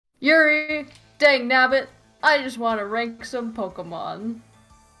Yuri, dang nabbit, I just want to rank some Pokemon.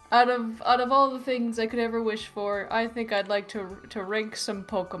 Out of all the things I could ever wish for, I think I'd like to rank some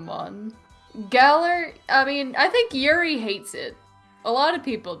Pokemon. Galar, I mean, I think Yuri hates it. A lot of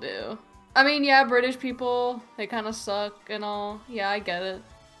people do. I mean, yeah, British people, they kind of suck and all. Yeah, I get it.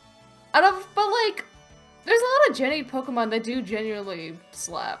 But like, there's a lot of Gen 8 Pokemon that do genuinely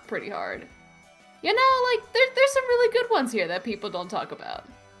slap pretty hard. You know, like, there's some really good ones here that people don't talk about.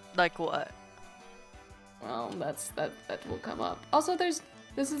 Like what? Well, that will come up. Also, this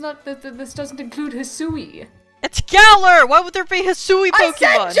doesn't include Hisui. It's Galar! Why would there be Hisui Pokemon?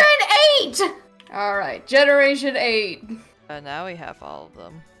 I said Gen 8! Alright, Generation 8. Now we have all of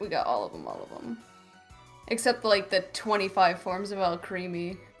them. We got all of them. Except, like, the 25 forms of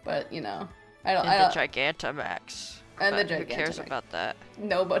Alcremie. But, you know, I don't- the Gigantamax. And the Who cares Gigantamax. about that?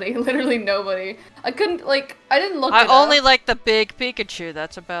 Nobody. Literally nobody. I couldn't, like, I didn't look I it only up. like the big Pikachu,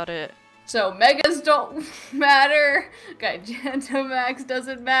 that's about it. So, Megas don't matter. Gigantamax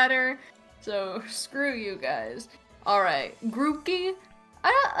doesn't matter. So, screw you guys. Alright, Grookey.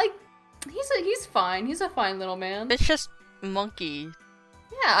 I don't, like, he's fine. He's a fine little man. It's just monkey.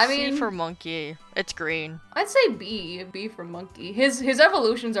 Yeah, I mean, C for monkey. It's green. I'd say B for monkey. His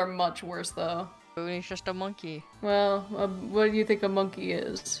evolutions are much worse though. He's just a monkey. Well, what do you think a monkey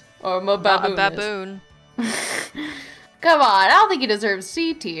is? Or a baboon? Not a baboon. Come on, I don't think he deserves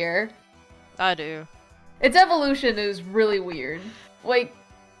C tier. I do. Its evolution is really weird. Like,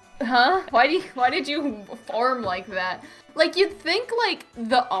 huh? Why did you form like that? Like, you'd think, like,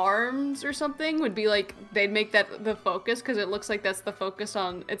 the arms or something would be, like, they'd make that the focus, because it looks like that's the focus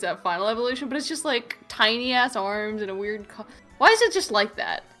on its final evolution, but it's just, like, tiny-ass arms and a weird why is it just like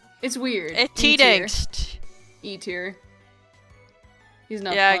that? It's weird. It T-Dangst. E tier. He's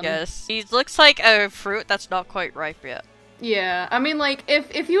not Yeah, fun. I guess. He looks like a fruit that's not quite ripe yet. Yeah, I mean, like,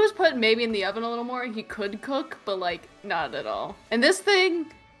 if he was put maybe in the oven a little more, he could cook, but, like, not at all. And this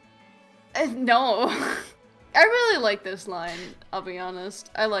thing... no. I really like this line, I'll be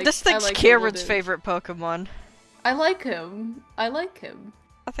honest. This thing's Cameron's favorite Pokemon. I like him. I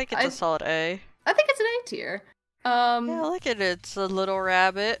think it's a solid A. I think it's an A tier. Yeah, I like it. It's a little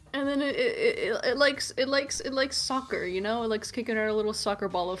rabbit. And then it likes soccer, you know? It likes kicking out a little soccer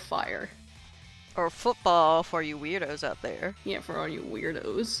ball of fire. Or football for you weirdos out there. Yeah, for all you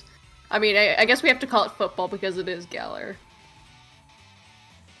weirdos. I mean, I guess we have to call it football because it is Galar.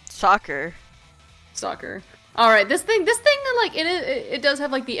 Soccer. All right, this thing, like it does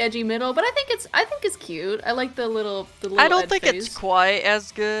have like the edgy middle, but I think it's cute. I like the little I don't edge think phase. it's quite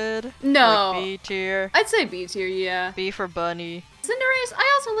as good. No, like B tier. I'd say B tier, yeah. B for Bunny. Cinderace,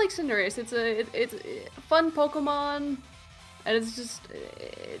 I also like Cinderace. It's a fun Pokemon, and it's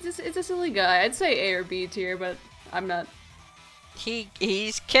a silly guy. I'd say A or B tier, but I'm not.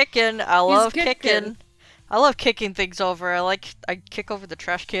 He's kicking. I love kicking. I love kicking things over. I kick over the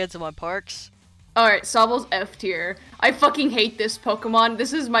trash cans in my parks. Alright, Sobble's F tier. I fucking hate this Pokemon.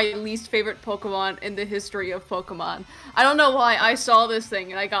 This is my least favorite Pokemon in the history of Pokemon. I don't know why I saw this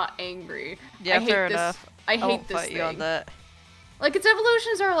thing and I got angry. Yeah, I hate fair this. enough. I hate won't this fight thing. you on that. Like, its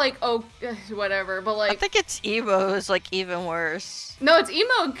evolutions are like, oh, whatever, but like... I think its emo is like even worse. No, it's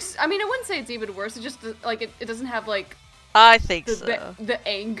emo. I mean, I wouldn't say it's even worse. It's just, like, it doesn't have, like... I think so. The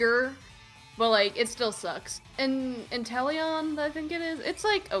anger. But, like, it still sucks. And Inteleon, I think it is, it's,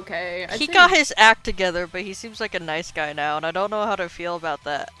 like, okay. He got his act together, but he seems like a nice guy now, and I don't know how to feel about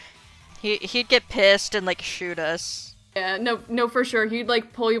that. He'd get pissed and, like, shoot us. Yeah, no, for sure. He'd,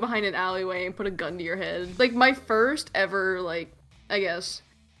 like, pull you behind an alleyway and put a gun to your head. Like, my first ever, like, I guess,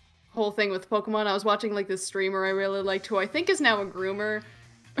 whole thing with Pokemon, I was watching, like, this streamer I really liked, who I think is now a groomer.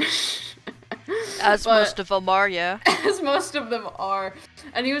 As most of them are, yeah. As most of them are.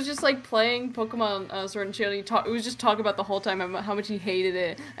 And he was just, like, playing Pokemon Sword and Shield, and he was just talking about the whole time about how much he hated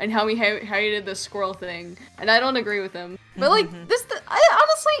it, and how he hated the squirrel thing. And I don't agree with him. But, like,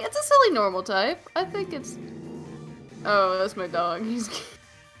 honestly, it's a silly normal type. I think it's... Oh, that's my dog. He's...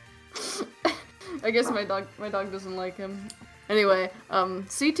 I guess my dog doesn't like him. Anyway,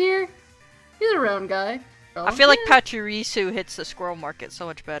 C tier? He's a round guy. I feel like Pachirisu hits the squirrel market so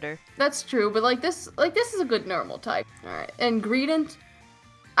much better. That's true, but like this is a good normal type. Alright, and Greedent,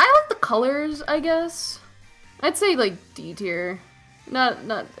 I like the colors, I guess. I'd say like D tier. I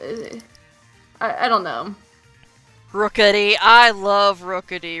don't know. Rookity, I love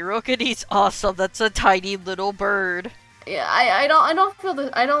Rookity. Rookity's awesome. That's a tiny little bird. Yeah, I don't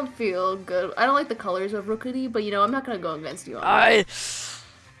feel good. I don't like the colors of Rookity, but you know, I'm not gonna go against you on that. I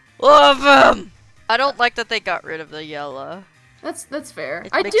love him. I don't like that they got rid of the yellow. That's fair. It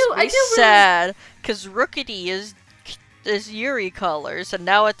I makes do me sad, because Rookity is is Yuri colors, and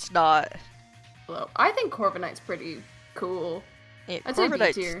now it's not. Well, I think Corviknight's pretty cool. Yeah, I'd say B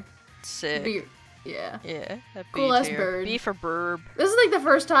Corviknight's tier. sick. B, yeah. Yeah, a B Cool ass tier. bird. B for burb. This is like the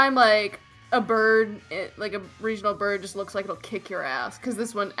first time like a bird, like a regional bird, just looks like it'll kick your ass. Because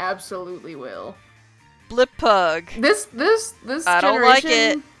this one absolutely will. Blipbug. This I generation, don't like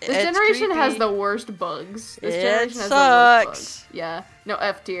it. This It's generation has creepy. the worst bugs. This It generation has the sucks. worst bugs. Yeah. No,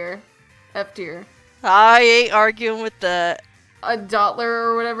 F tier. F tier. I ain't arguing with that. A Dottler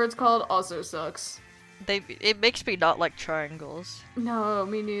or whatever it's called also sucks. It makes me not like triangles. No,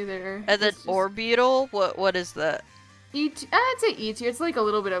 me neither. And then It's just- Orbeetle, what is that? I'd say E tier. It's like a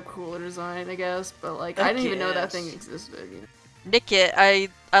little bit of cooler design, I guess. But like, I didn't even know that thing existed. You know? Nick it. I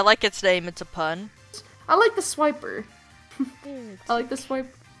like its name. It's a pun. I like the Swiper. I like the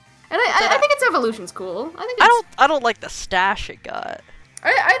swipe. And I think its evolution's cool. I think it's, I don't like the stash it got.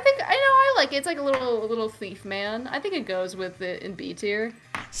 I think I know I like it. It's like a little thief man. I think it goes with it in B tier.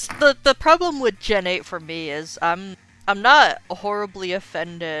 The problem with Gen 8 for me is I'm not horribly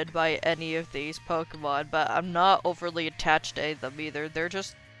offended by any of these Pokemon, but I'm not overly attached to any of them either. They're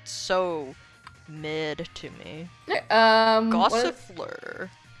just so mid to me. Gossifleur.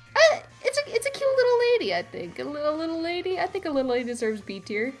 It's a cute little lady. I think a little lady. I think a little lady deserves B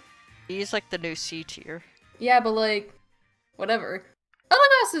tier. He's like the new C tier. Yeah, but like, whatever.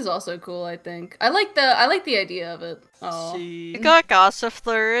 Elagos is also cool. I think I like the idea of it. Oh, C. I got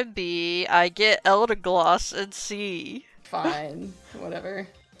Gossifleur in B. I get Eldegoss in C. fine, whatever.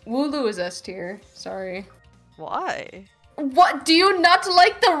 Wooloo is S tier. Sorry. Why? What? Do you not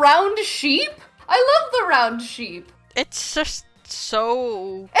like the round sheep? I love the round sheep. It's just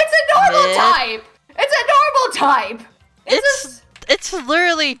so. It's a normal mid. type. It's a normal type. It's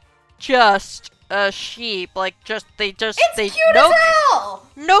literally just a sheep. Like they It's cute as hell.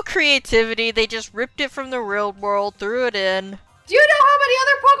 no creativity. They just ripped it from the real world, threw it in. Do you know how many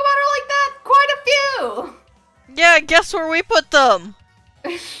other Pokemon are like that? Quite a few. Yeah, guess where we put them?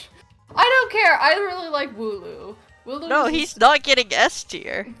 I don't care. I really like Wooloo. Wooloo No, is he's not getting S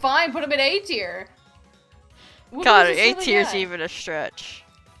tier. fine. Put him in A tier. Wooloo's God, a A silly tier's guy. even a stretch.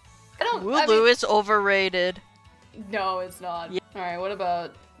 I don't. Wooloo is overrated. No, it's not. Yeah. All right. What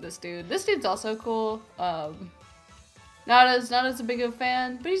about this dude? This dude's also cool. Not as big of a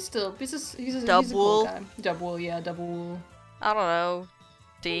fan, but he's a cool Dubwool. guy. Dubwool, yeah, Dubwool. I don't know.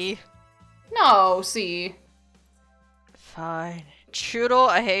 D. No, C. Fine. Choodle,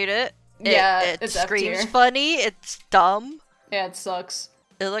 I hate it. Yeah, it it's F screams tier. funny. It's dumb. Yeah, it sucks.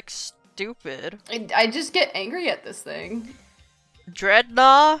 It looks stupid. I just get angry at this thing.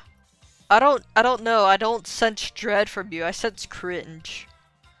 Dreadnought? I don't know. I don't sense dread from you. I sense cringe.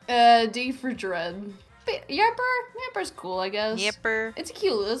 D for Dread. But Yamper's cool, I guess. Yipper. It's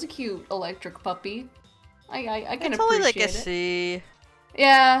cute. It's a cute electric puppy. I can It's only appreciate like a it. C.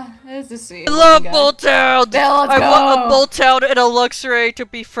 Yeah, it's a C. I love Bulltown! Yeah, let's I want a go. Bulltown and a Luxray to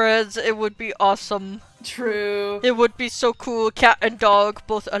be friends. It would be awesome. True. It would be so cool. Cat and dog,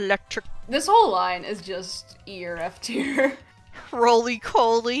 both electric. This whole line is just E or F tier. Roly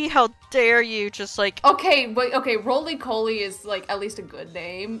Coly, how dare you just like. Okay, but okay, Roly Coly is like at least a good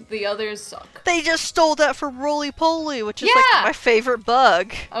name. The others suck. They just stole that from Roly Poly, which is Yeah! like my favorite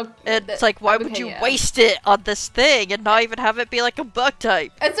bug. It's like, why would okay, you yeah. waste it on this thing and not even have it be like a bug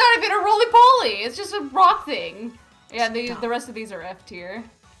type? It's not even a Roly Poly. It's just a rock thing. Yeah, the rest of these are F tier.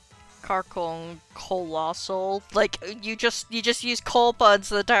 Carcon Colossal. Like, you just use coal buns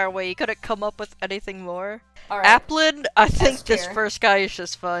the entire way. You couldn't come up with anything more. All right. Applin, I think S this tier. first guy is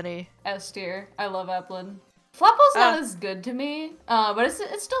just funny. S tier. I love Applin. Flapple's not as good to me, but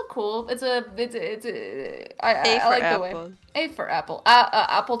it's still cool. I like the way. Apple. A for Apple.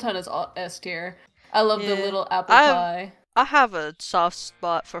 Appleton is S tier. I love the Yeah. little apple pie. I have a soft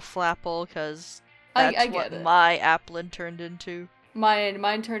spot for Flapple because that's I get what it. my Applin turned into.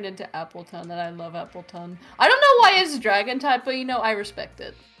 Mine turned into Appleton, and I love Appleton. I don't know why it's dragon type, but you know, I respect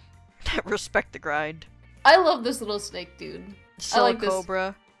it. Respect the grind. I love this little snake dude. I like this.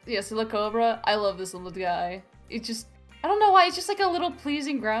 Cobra. Yeah, Silicobra. I love this little guy. It just, I don't know why, it's just like a little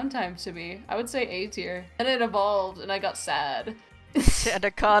pleasing ground type to me. I would say A tier. And it evolved, and I got sad.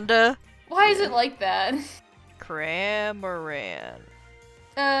 Anaconda. Why is it like that? Cramorant.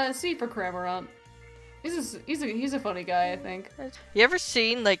 C for Cramorant. He's a funny guy, I think. You ever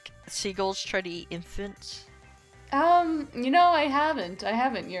seen like seagulls try to eat infants? You know, I haven't,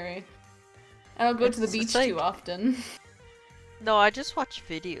 Yuri. I don't go to the It's beach like- too often. No, I just watch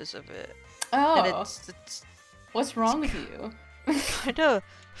videos of it. Oh, And it's what's wrong with you? kind of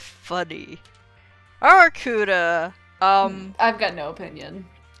funny. Arcuda. I've got no opinion.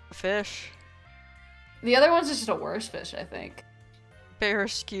 Fish. The other one's just a worse fish, I think.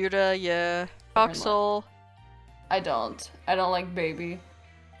 Barracuda, yeah. Toxel. I don't like Baby.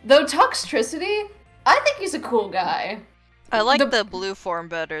 Though Toxtricity, I think he's a cool guy. I like the blue form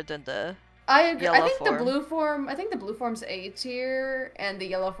better than the I agree. yellow I think form. the blue form. I think the blue form's A tier, and the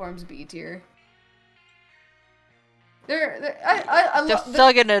yellow form's B tier. They're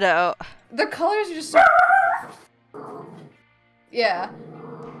thugging it out. The colors are just so... Yeah.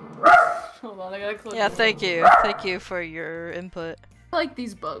 Hold on, I gotta close. Yeah, thank you. Thank you for your input. I like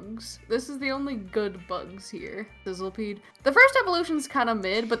these bugs. This is the only good bugs here. Sizzlepede. The first evolution's kind of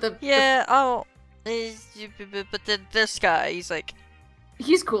mid, but but then this guy, he's like...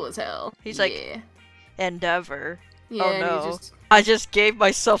 He's cool as hell. He's like... Endeavor. Yeah, oh no. I just gave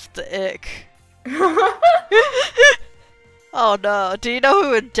myself the ick. Oh no. Do you know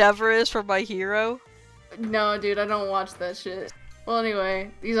who Endeavor is from My Hero? No, dude, I don't watch that shit. Well,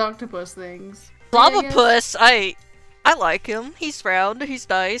 anyway, these octopus things. Lavapuss, I like him. He's round. He's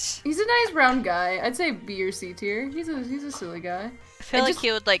nice. He's a nice round guy. I'd say B or C tier. He's a silly guy. I feel like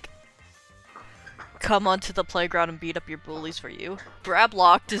he would like come onto the playground and beat up your bullies for you.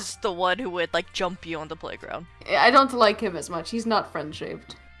 Brablocked is the one who would like jump you on the playground. I don't like him as much. He's not friend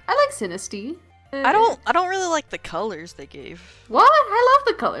shaped. I like Sinisty. I don't really like the colors they gave. What? I love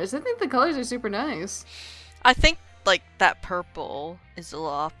the colors. I think the colors are super nice. I think like that purple is a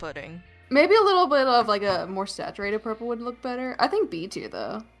little off-putting. Maybe a little bit of like a more saturated purple would look better. I think B tier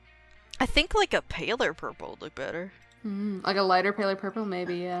though. I think like a paler purple would look better. Like a lighter paler purple,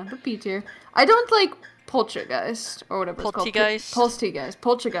 maybe, yeah. But B tier. I don't like Poltergeist or whatever it's called. Poltergeist.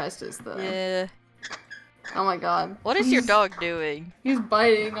 Poltergeist is the... Yeah. Oh my god. What is your dog doing? He's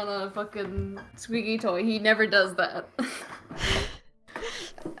biting on a fucking squeaky toy. He never does that.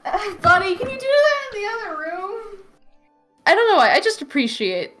 Buddy, can you do that in the other room? I don't know, I just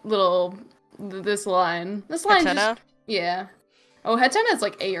appreciate this line. This line just... Yeah. Oh, Hetana is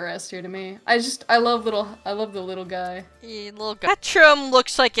like A or S tier to me. I love the little guy. Yeah, little guy. Hatchum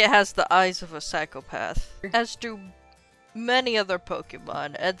looks like it has the eyes of a psychopath. As do many other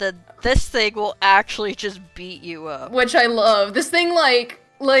Pokemon. And then this thing will actually just beat you up. Which I love. This thing like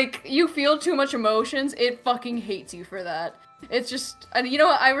you feel too much emotions, it fucking hates you for that. It's just, and you know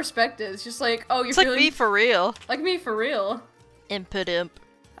what, I respect it. It's just like, oh, you're feeling... like me for real. Like me for real. Imp.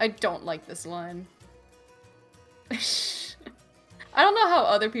 I don't like this line. I don't know how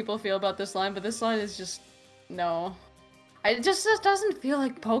other people feel about this line, but this line is just... No. It just doesn't feel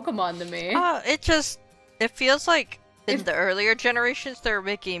like Pokemon to me. It feels like in the earlier generations they were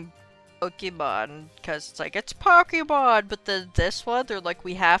making Pokemon, because it's like, it's Pokemon, but then this one, they're like,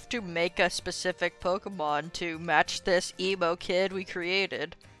 we have to make a specific Pokemon to match this emo kid we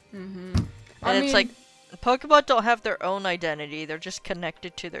created. And it's like, Pokemon don't have their own identity, they're just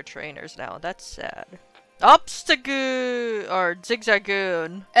connected to their trainers now. That's sad. Obstagoon! Or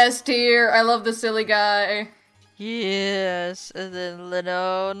Zigzagoon. S tier, I love the silly guy. Yes, and then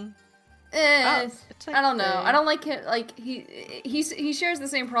Linoone. I don't know. I don't like him. Like he shares the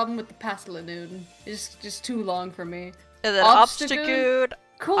same problem with the past Linoone. It's just too long for me. And then Obstagoon.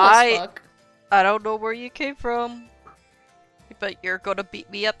 Cool as fuck. I don't know where you came from, but you're gonna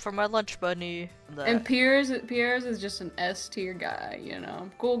beat me up for my lunch money. And Piers is just an S tier guy. You know,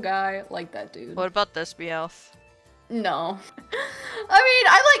 cool guy, like that dude. What about this Meowth? No.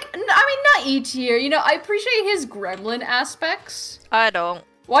 I mean, not E tier. You know, I appreciate his gremlin aspects. I don't.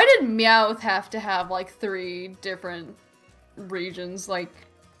 Why did Meowth have to have, like, 3 different regions, like...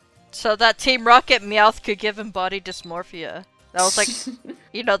 So that Team Rocket Meowth could give him body dysmorphia. That was, like,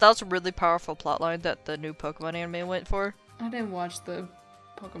 you know, that was a really powerful plotline that the new Pokemon anime went for. I didn't watch the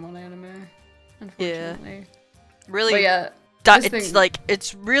Pokemon anime, unfortunately. Yeah. Really, but yeah,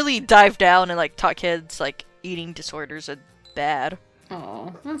 it's really dived down and, like, taught kids, like, eating disorders and bad.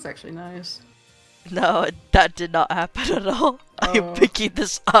 Oh, that's actually nice. No, that did not happen at all. Oh. I'm picking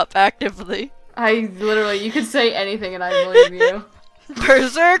this up actively. You could say anything and I believe you.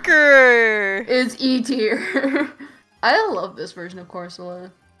 Berserker! Is E tier. I love this version of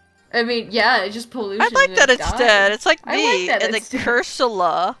Corsola. I mean, yeah, it's just pollution. I like that it's dead. It's like me and the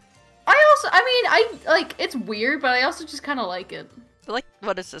Cursula. It's weird, but I also just kind of like it. Like,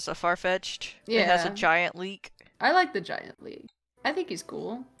 what is this, a Farfetch'd? Yeah. It has a giant leak. I like the giant leak. I think he's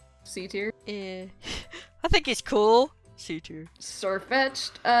cool. C tier. Yeah. I think he's cool. C tier.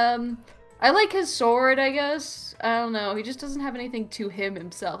 Surfetched. I like his sword, I guess. I don't know. He just doesn't have anything to him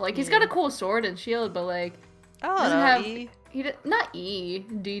himself. Like, he's got a cool sword and shield, but like... doesn't have... E? Not E.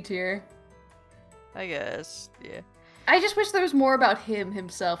 D tier. I guess. Yeah. I just wish there was more about him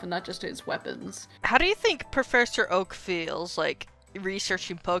himself and not just his weapons. How do you think Professor Oak feels? Like,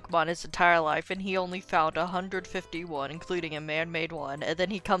 researching Pokemon his entire life, and he only found 151, including a man-made one, and then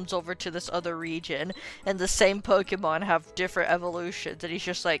he comes over to this other region, and the same Pokemon have different evolutions, and he's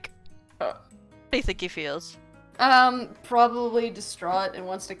just like, what do you think he feels? Probably distraught and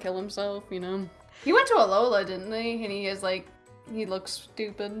wants to kill himself, you know? He went to Alola, didn't he? And he is like, he looks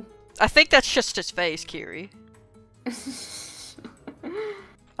stupid. I think that's just his face, Kiri.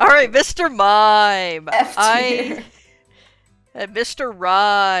 Alright, Mr. Mime! F tier. Mr.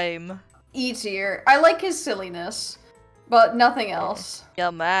 Rhyme. E tier. I like his silliness, but nothing else.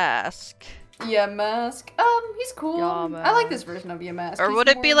 Yamask. Yamask. He's cool. Yamask. I like this version of Yamask. Or He's would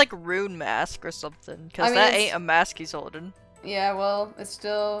it more... be like Rune Mask or something? Because that ain't a mask he's holding. Yeah, well, it's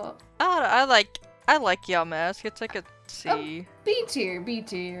still... I like Yamask. It's like a C. B tier, B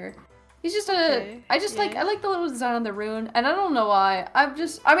tier. He's just a... Okay. I like the little design on the rune, and I don't know why. I mean,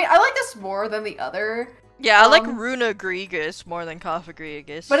 I like this more than the other. Yeah, I like Runa Grigus more than Kaffa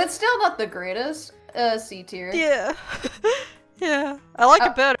Grigus. But it's still not the greatest. C tier. Yeah. Yeah, I like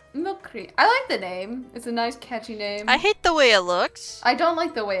it better. Milk Creek. I like the name. It's a nice, catchy name. I hate the way it looks. I don't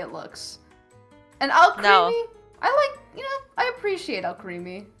like the way it looks. And Alcremie, No. I like, you know, I appreciate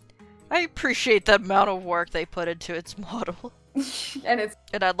Alcremie. I appreciate the amount of work they put into its model.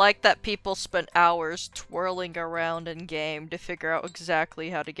 And I like that people spent hours twirling around in game to figure out exactly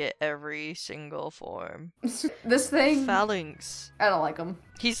how to get every single form. This thing... Phalanx. I don't like him.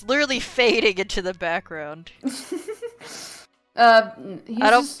 He's literally fading into the background. I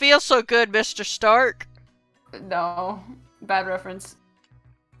don't feel so good, Mr. Stark. No. Bad reference.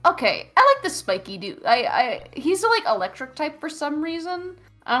 Okay, I like the spiky dude. He's like electric type for some reason.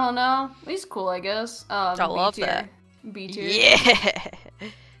 I don't know. He's cool, I guess. I love that. B tier. Yeah!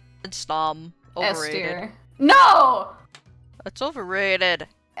 It's Overrated. S tier. No! It's overrated.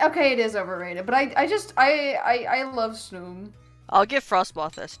 Okay, it is overrated, but I love Snoom. I'll give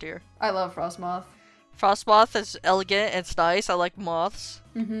Frostmoth S tier. I love Frostmoth. Frostmoth is elegant, it's nice, I like moths.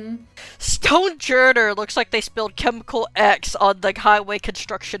 Mm-hmm. Stone Journer looks like they spilled Chemical X on the highway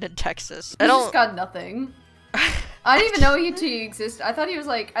construction in Texas. He just got nothing. I didn't even know he existed. I thought he was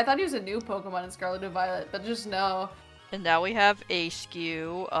a new Pokemon in Scarlet and Violet, but just no. And now we have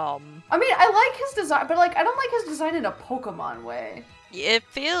Askew, I mean, I like his design, but like, I don't like his design in a Pokemon way. It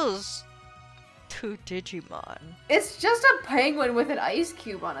feels too Digimon. It's just a penguin with an ice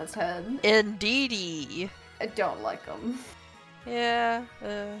cube on its head. Indeedy. I don't like him. Yeah,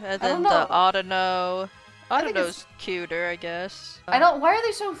 and then the Audino. Audino's cuter, I guess. I don't. Why are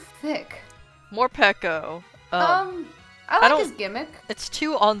they so thick? More Peko. I like his gimmick. It's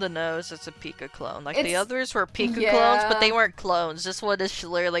too on the nose as a Pika clone. Like, the others were Pika clones, but they weren't clones. This one is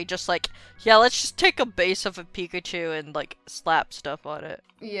literally just like, yeah, let's just take a base of a Pikachu and, like, slap stuff on it.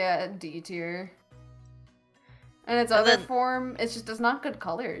 Yeah, D tier. And its other form, it just does not good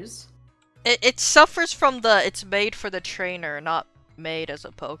colors. It suffers from it's made for the trainer, not made as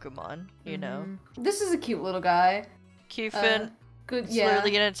a Pokemon, you know? This is a cute little guy. Cufin. Good, it's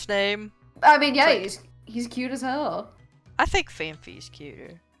literally in its name. I mean, yeah, he's cute as hell. I think Phanpy's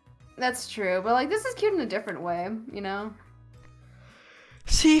cuter. That's true, but like this is cute in a different way, you know.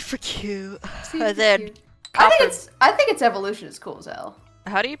 C for cute. And then I think its evolution is cool as hell.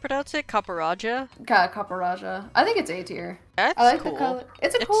 How do you pronounce it? Kaparaja? Kaparaja. I think it's A tier. That's I like cool. the color.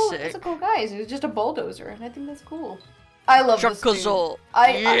 It's a cool guy. He's just a bulldozer, and I think that's cool. I love this dude.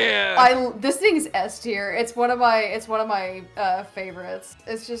 This thing is S tier. It's one of my favorites.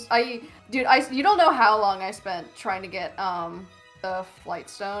 It's just you don't know how long I spent trying to get the Flight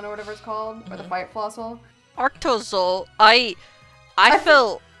Stone or whatever it's called, or the Fight Flossil. Arctozol. I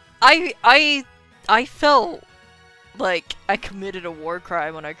felt like I committed a war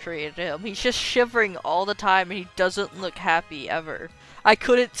crime when I created him. He's just shivering all the time and he doesn't look happy ever. I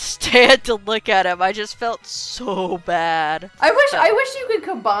couldn't stand to look at him. I just felt so bad. I wish you could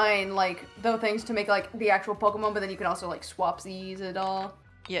combine like the things to make like the actual Pokemon, but then you can also like swap Z's and all.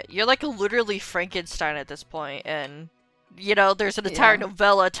 Yeah, you're like literally Frankenstein at this point, and you know there's an entire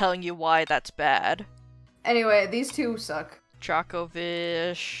novella telling you why that's bad. Anyway, these two suck.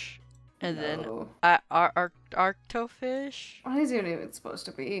 Chocofish, and then Arctofish. What is he even supposed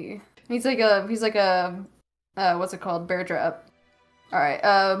to be? He's like a what's it called? Bear trap. All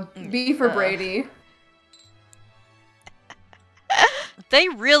right, B for Brady. They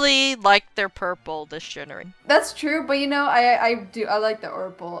really like their purple this generation. That's true, but you know, I like the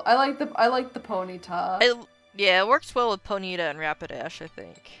Orpal. I like the Ponyta. Yeah, it works well with Ponyta and Rapidash, I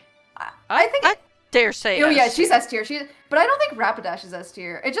think. I dare say. Oh yeah, she's S tier. But I don't think Rapidash is S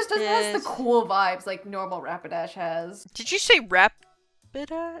tier. It just doesn't have the cool vibes like normal Rapidash has. Did you say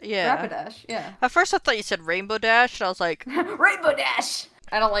Rapidash? Yeah. Rapidash, yeah. At first I thought you said Rainbow Dash, and I was like... Rainbow Dash!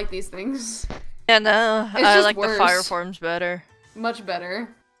 I don't like these things. Yeah, no, I like the fire forms better. Much better.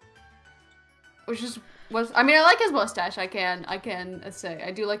 Which is... I mean, I like his mustache, I can say.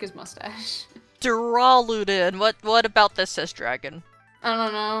 I do like his mustache. Duraludin, what about this S dragon? I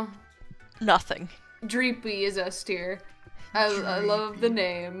don't know. Nothing. Dreepy is S tier. I love the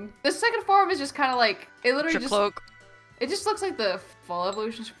name. The second form is just kind of like... It literally Tricloak. It just looks like the full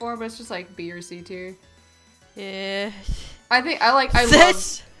evolution form, but it's just like B or C tier. Yeah. I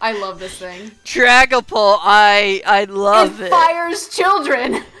love this thing. Dragapult, I love it. It fires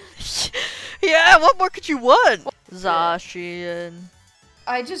children! Yeah, what more could you want? Zacian.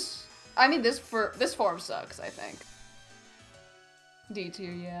 I mean, this form sucks, I think. D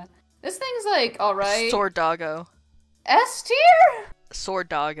tier, yeah. This thing's like, alright. Sword Doggo. S tier? Sword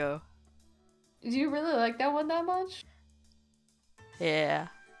Doggo. Do you really like that one that much? Yeah.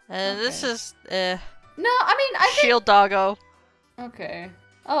 And this is, No, I mean, I think... Shield Doggo. Okay.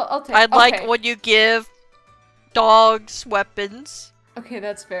 I'll take... I like when you give dogs weapons. Okay,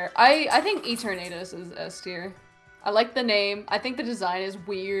 that's fair. I think Eternatus is S tier. I like the name. I think the design is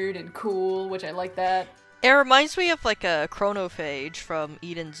weird and cool, which I like that. It reminds me of like a Chronophage from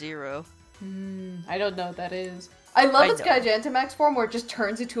Eden Zero. I don't know what that is. I love its Gigantamax form where it just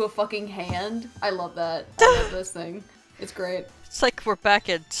turns into a fucking hand. I love that. I love this thing. It's great. It's like we're back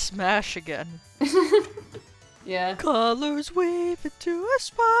in Smash again. Yeah. Colors weave into a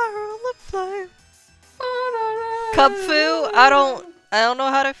spiral of flame. Kung Fu, I don't know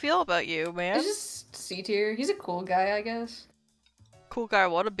how to feel about you, man. It's just C tier. He's a cool guy, I guess. Cool guy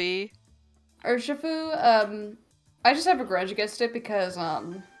wanna be. Urshifu, I just have a grudge against it because,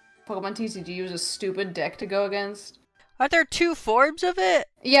 Pokemon TCG was a stupid deck to go against. Are there two forms of it?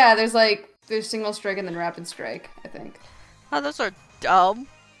 Yeah, there's Single Strike and then Rapid Strike, I think. Oh, those are dumb.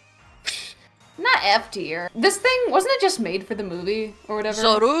 Not F tier. This thing, wasn't it just made for the movie or whatever?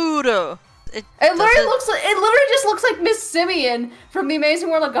 Zorudo. It literally just looks like Miss Simeon from The Amazing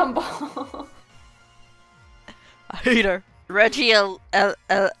World of Gumball. I hate her. Reggie Alecki.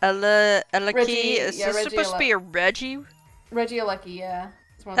 Is this supposed to be a Reggie? Reggie Alecki, yeah.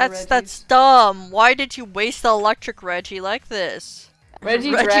 That's dumb. Why did you waste the electric Reggie like this?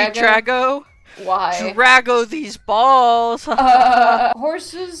 Reggie Drago? Why? Drago these balls.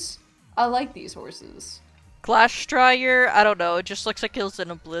 Horses. I like these horses. Glass Strider? I don't know. It just looks like it was in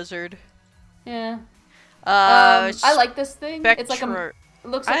a blizzard. Yeah. I like this thing. Spectra. It's like it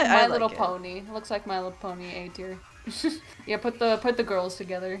looks like My Little Pony. It looks like My Little Pony A tier. Yeah, put the girls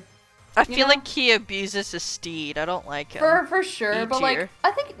together. I feel like he abuses his steed. I don't like him. For sure, but like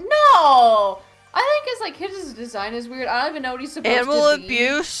I think no. I think his design is weird. I don't even know what he's supposed to be. Animal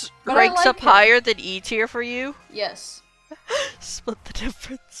abuse ranks up higher than E tier for you? Yes. Split the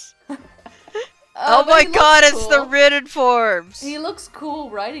difference. Oh my god, it's the written forms! He looks cool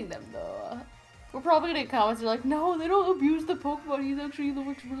writing them though. We're probably gonna get comments that are like, no, they don't abuse the Pokemon, he actually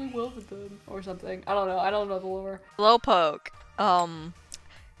works really well with them. Or something. I don't know. I don't know the lore. Slowpoke.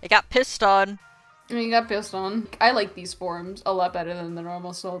 It got pissed on. I mean, you got pissed on. I like these forms a lot better than the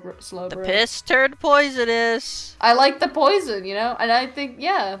normal Slowbro. The piss turned poisonous. I like the poison, you know? And I think,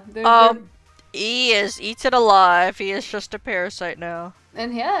 yeah. E is eaten alive. He is just a parasite now.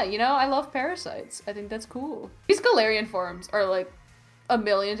 And yeah, you know, I love parasites. I think that's cool. These Galarian forms are like a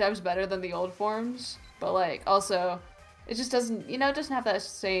million times better than the old forms. But like, also, it just doesn't, you know, it doesn't have that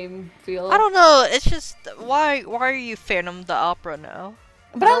same feel. I don't know. It's just, why are you Phantom the Opera now?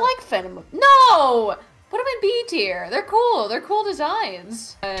 But I like Phantom. No! Put them in B tier. They're cool. They're cool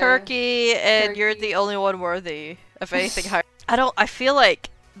designs. Turkey, and you're the only one worthy of anything higher. I feel like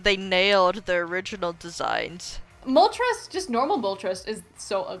they nailed the original designs. Moltres, just normal Moltres is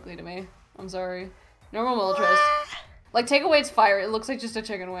so ugly to me. I'm sorry. Normal Moltres. Like, take away its fire, it looks like just a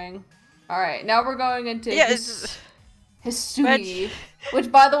chicken wing. Alright, now we're going into Hisui.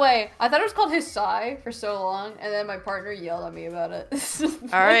 Which, by the way, I thought it was called Hisai for so long, and then my partner yelled at me about it.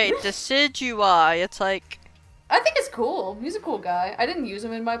 Alright, Decidueye, it's like... I think it's cool. He's a cool guy. I didn't use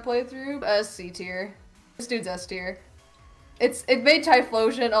him in my playthrough. C tier. This dude's S tier. It made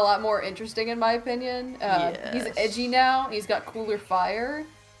Typhlosion a lot more interesting in my opinion. Yes. He's edgy now. He's got cooler fire.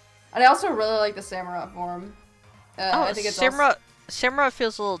 And I also really like the Samurott form. I think it's Samurott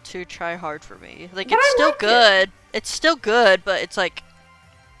feels a little too try-hard for me. Like, it's still good. It's still good, but it's like...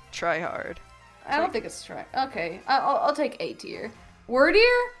 try-hard. I don't think it's try... Okay, I'll take A tier.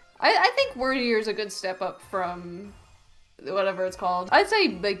 Wordier? I think Wordier is a good step up from... whatever it's called. I'd say,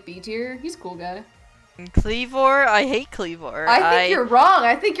 like, B tier. He's a cool guy. Cleavor? I hate Cleavor. I think you're wrong.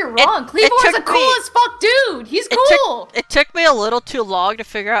 I think you're wrong. Cleavor's a cool as fuck dude. He's cool. It took me a little too long to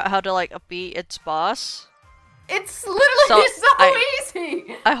figure out how to like beat its boss. It's literally so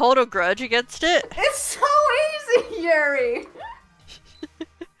easy. I hold a grudge against it. It's so easy, Yuri.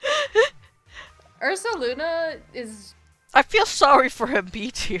 Ursa Luna is. I feel sorry for him,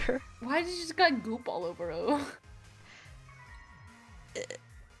 B tier. Why did you just got goop all over him?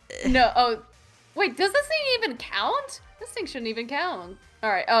 No. Oh. Wait, does this thing even count? This thing shouldn't even count.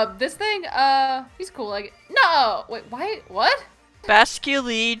 Alright, this thing, he's cool, like- No! Wait, why- what?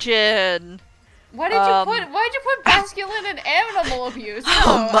 Basculegion! Why'd you put masculine and animal abuse?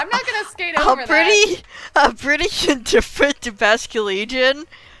 No, I'm not gonna skate over that. I'm pretty indifferent to Basculegion.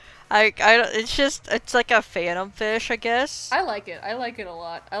 It's like a phantom fish, I guess. I like it a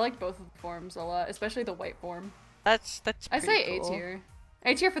lot. I like both of the forms a lot, especially the white form. That's I say cool. A tier.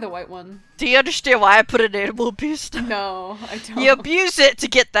 A tier for the white one. Do you understand why I put an animal abuse? No, I don't. You abuse it to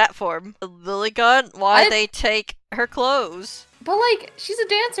get that form. Lilligun, why they take her clothes? But like, she's a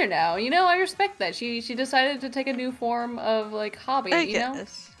dancer now, you know, I respect that. She decided to take a new form of like hobby, you know?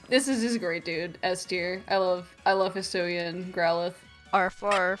 This is great, dude. S tier. I love Hisui and Growlithe. Arf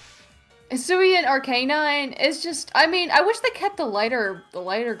arf. Hisui and Arcanine is just, I mean, I wish they kept the lighter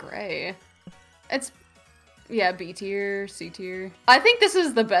gray. It's, yeah, B tier, C tier. I think this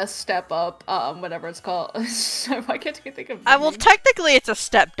is the best step up, whatever it's called. Why can't I think of well, technically it's a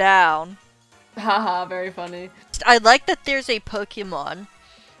step down. Haha, very funny. I like that there's a Pokemon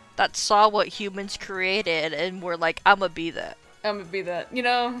that saw what humans created and were like, I'm gonna be that. I'm gonna be that. You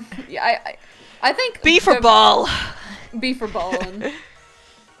know, yeah, I think B for ball. B for ballin'.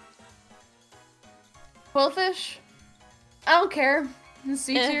 Quillfish? I don't care.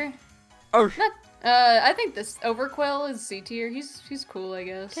 C tier. Oh. I think this Overquill is C tier. He's cool, I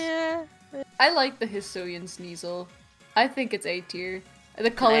guess. Yeah. I like the Hisuian Sneasel. I think it's A tier.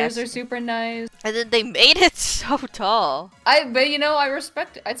 The colors are super nice. And then they made it so tall. But you know, I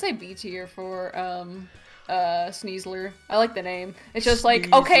respect it. I'd say B tier for Sneasler. I like the name. It's just like,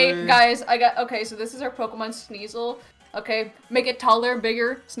 Sneasler. Okay, guys, okay, so this is our Pokemon Sneasel. Okay, make it taller,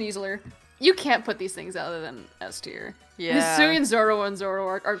 bigger, Sneasler. You can't put these things other than S tier. Yeah. Hisui and Zoro and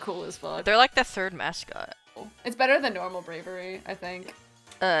Zoroark are cool as fuck. They're like the third mascot. It's better than normal Bravery, I think.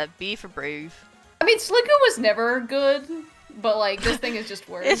 B for brave. I mean, Slicko was never good, but like, this thing is just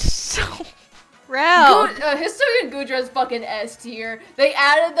worse. It's so round. Hisui and Gudra is fucking S tier. They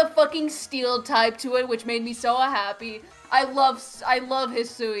added the fucking steel type to it, which made me so happy. I love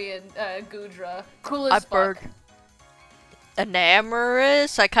Hisui and Gudra. Cool as fuck.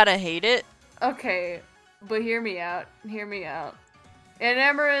 Enamorous? I kinda hate it. Okay, but hear me out. Hear me out.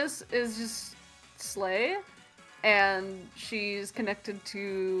 Enamorous is just Slay, and she's connected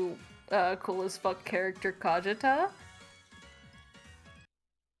to cool as fuck character Kajita.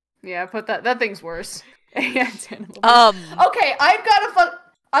 Yeah, put that thing's worse. Okay, I've got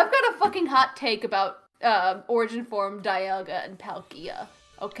a fucking hot take about origin form Dialga and Palkia.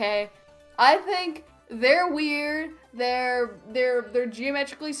 Okay, I think they're weird. They're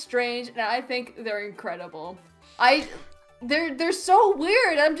geometrically strange, and I think they're incredible. They're so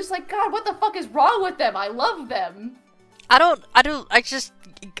weird. I'm just like, God, what the fuck is wrong with them? I love them. I just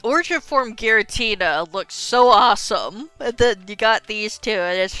origin form Giratina looks so awesome. And then you got these two,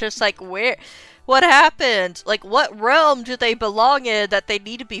 and it's just like, what happened? Like, what realm do they belong in that they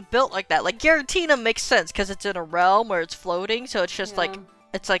need to be built like that? Like, Giratina makes sense because it's in a realm where it's floating, so it's just like,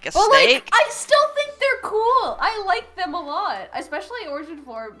 it's like a snake. Like, I still think they're cool. I like them a lot, especially origin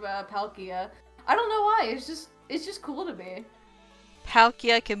form Palkia. I don't know why. It's just cool to me.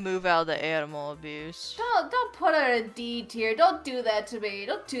 Palkia can move out of the animal abuse. Don't put her in a D tier. Don't do that to me.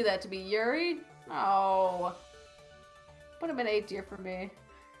 Don't do that to me, Yuri. Oh. Put him in A tier for me.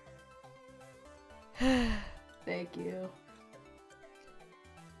 Thank you.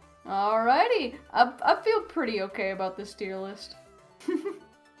 Alrighty. I feel pretty okay about this tier list.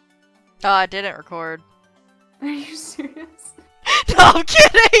 Oh, I didn't record. Are you serious? No, I'm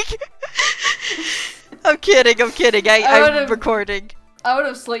kidding! I'm kidding. I'm recording. I would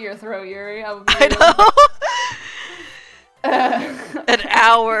have slit your throat, Yuri. I know! An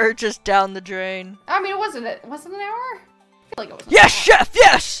hour just down the drain. I mean, wasn't an hour? I feel like it was. Yes, chef,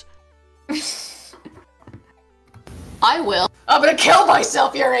 yes! I will. I'm gonna kill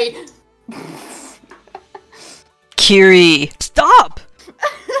myself, Yuri! Kiri. Stop!